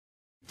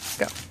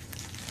go.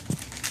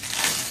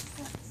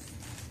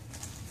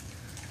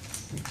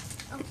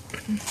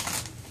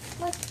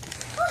 What?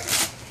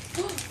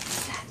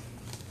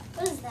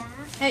 What is that?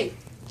 Hey,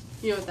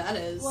 you know what that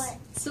is? What?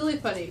 Silly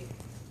putty.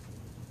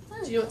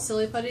 Do you know what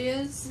silly putty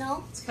is?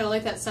 No. It's kind of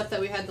like that stuff that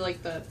we had,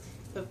 like the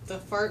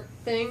fart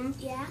thing.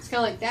 Yeah. It's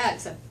kind of like that,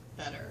 except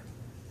better.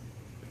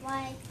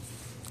 Why?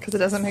 Because it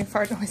doesn't make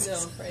fart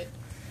noises. No, right.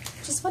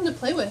 Just fun to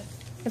play with.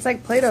 It's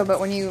like Play-Doh, but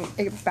when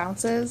it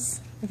bounces,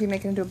 if you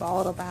make it into a ball,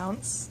 it'll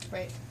bounce.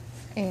 Right.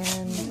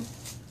 And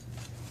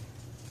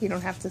you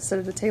don't have to sit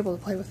at a table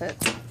to play with it.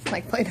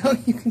 Like Play-Doh,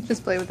 you can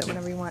just play with it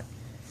whenever you want.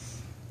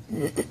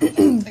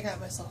 I got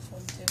myself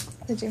one too.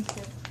 Did you?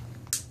 Yeah.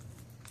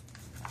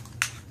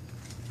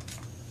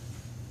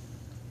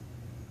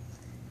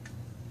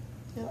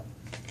 Yep.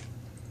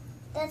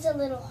 That's a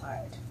little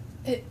hard.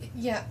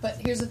 Yeah, but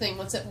here's the thing.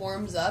 Once it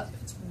warms up,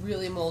 it's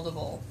really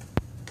moldable.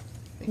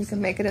 You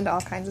can make it into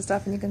all kinds of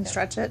stuff, and you can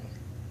stretch it.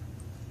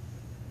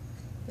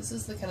 This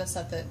is the kind of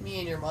stuff that me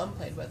and your mom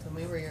played with when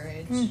we were your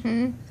age.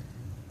 Mm-hmm.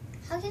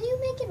 How can you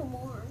make it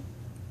warm?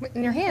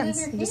 In your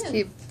hands. your You just hand.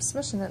 keep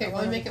smushing it. Here,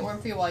 want me to make it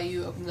warm for you while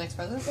you open the next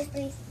present? Yes,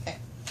 please. Okay.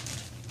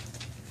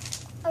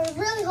 I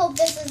really hope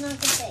this is not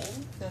the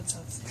same. No, it's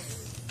not the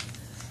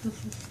same.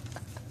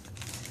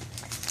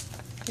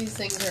 These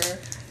things are...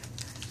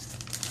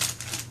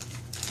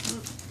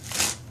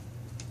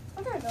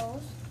 What are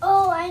those?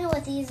 Oh, I know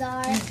what these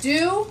are. You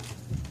do?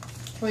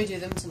 Can we do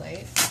them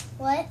tonight?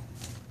 What?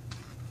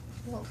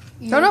 Well,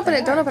 Don't open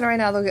it. Don't open it right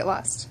now. They'll get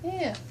lost.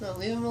 Yeah. No,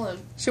 leave them alone.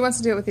 She wants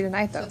to do it with you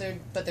tonight, though.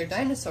 So they're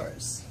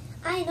dinosaurs.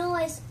 I know.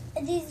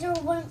 These are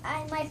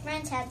my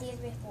friends had these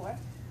before.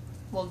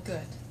 Well,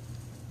 good.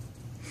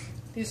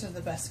 These are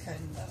the best kind,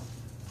 though.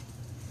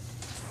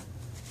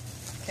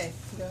 Okay,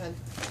 go ahead.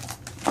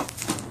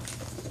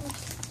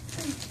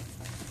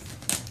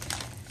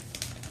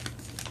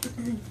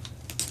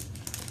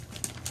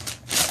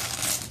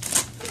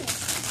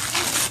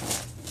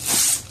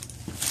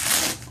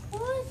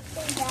 What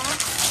is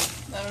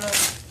that? I don't know.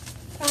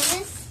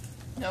 Promise?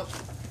 Nope.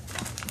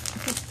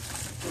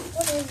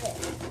 What is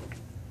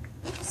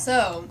it?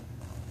 So,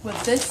 what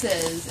this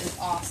is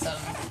awesome.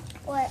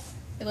 What?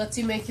 It lets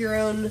you make your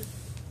own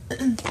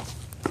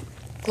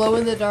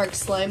glow-in-the-dark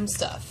slime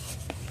stuff.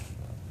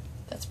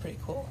 That's pretty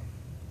cool.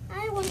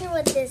 I wonder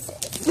what this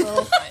is.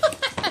 Well, fine.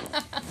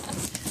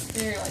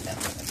 You're gonna like that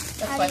one.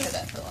 That's How why I do you- put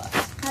that for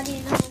last. How do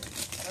you know?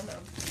 I don't know.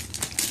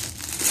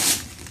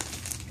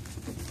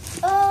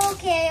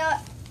 Okay.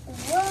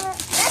 What?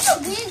 That's a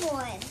big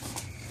one.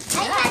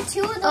 I had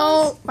two of those.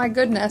 Oh, my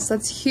goodness.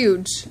 That's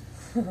huge.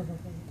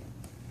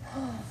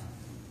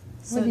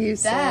 So What do you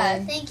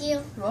that, say? Thank you.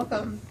 You're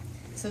welcome.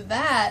 So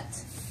that,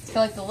 it's kind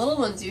of like the little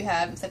ones you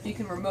have, except you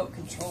can remote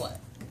control it.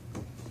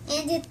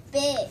 And it's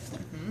big.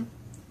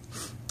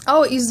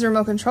 Oh, it uses the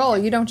remote control.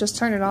 You don't just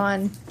turn it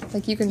on.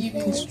 Like you can. You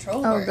can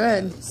control Oh, where it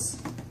good. goes.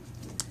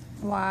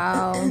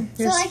 Wow. So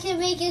Here's- I can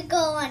make it go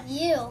on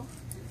you.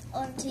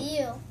 Onto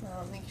you. I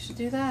don't think you should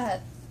do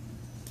that.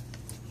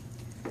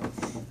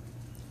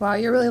 Wow,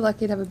 you're really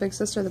lucky to have a big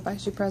sister that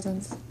buys you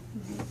presents.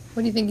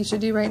 What do you think you should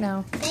do right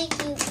now?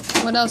 Thank you.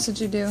 What else should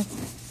you do?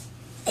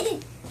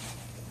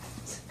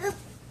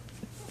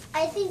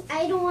 I think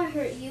I don't want to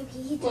hurt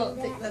Yuki. He did Well,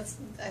 that.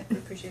 I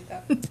appreciate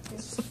that.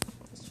 Just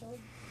chill.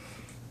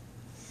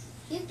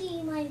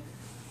 Yuki might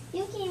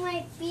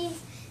be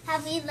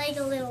having like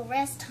a little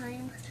rest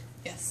time.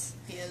 Yes,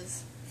 he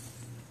is.